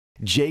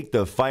Jake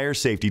the fire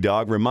safety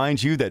dog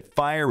reminds you that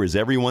fire is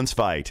everyone's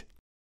fight.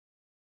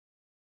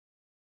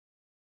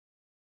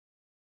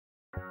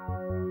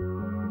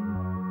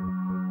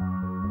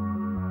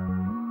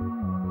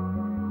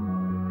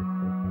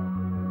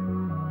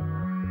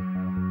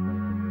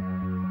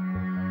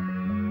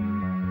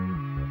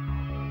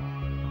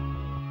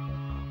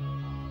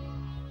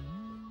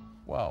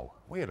 Wow,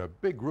 we had a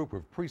big group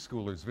of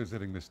preschoolers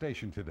visiting the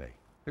station today.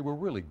 They were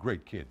really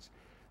great kids,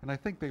 and I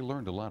think they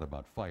learned a lot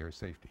about fire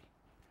safety.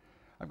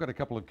 I've got a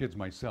couple of kids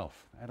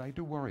myself, and I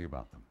do worry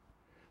about them.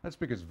 That's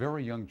because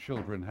very young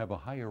children have a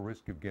higher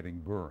risk of getting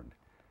burned,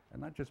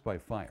 and not just by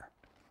fire.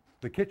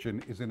 The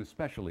kitchen is an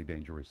especially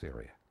dangerous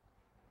area.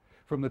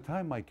 From the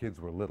time my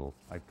kids were little,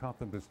 I've taught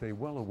them to stay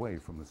well away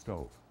from the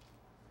stove.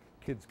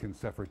 Kids can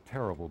suffer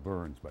terrible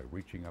burns by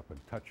reaching up and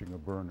touching a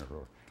burner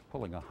or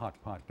pulling a hot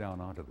pot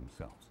down onto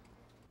themselves.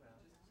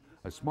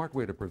 A smart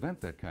way to prevent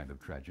that kind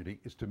of tragedy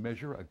is to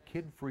measure a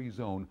kid-free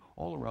zone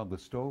all around the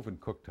stove and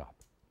cooktop.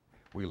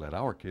 We let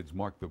our kids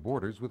mark the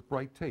borders with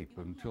bright tape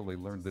until they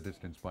learn the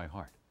distance by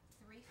heart.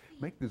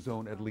 Make the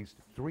zone at least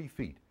 3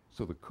 feet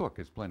so the cook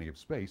has plenty of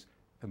space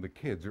and the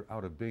kids are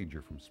out of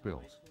danger from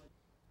spills.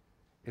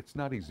 It's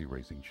not easy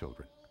raising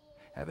children.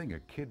 Having a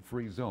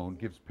kid-free zone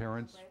gives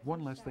parents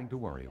one less thing to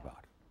worry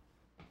about.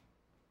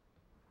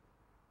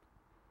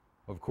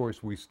 Of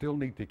course, we still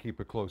need to keep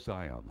a close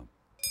eye on them.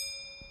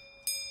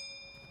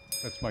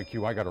 That's my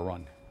cue. I gotta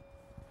run.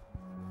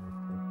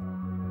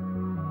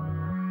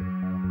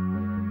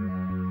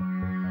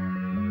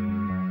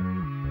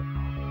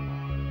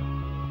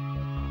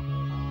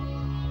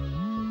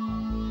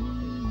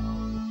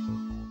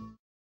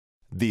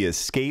 The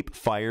E.S.C.A.P.E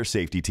Fire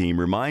Safety Team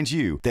reminds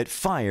you that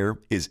fire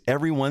is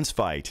everyone's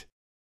fight.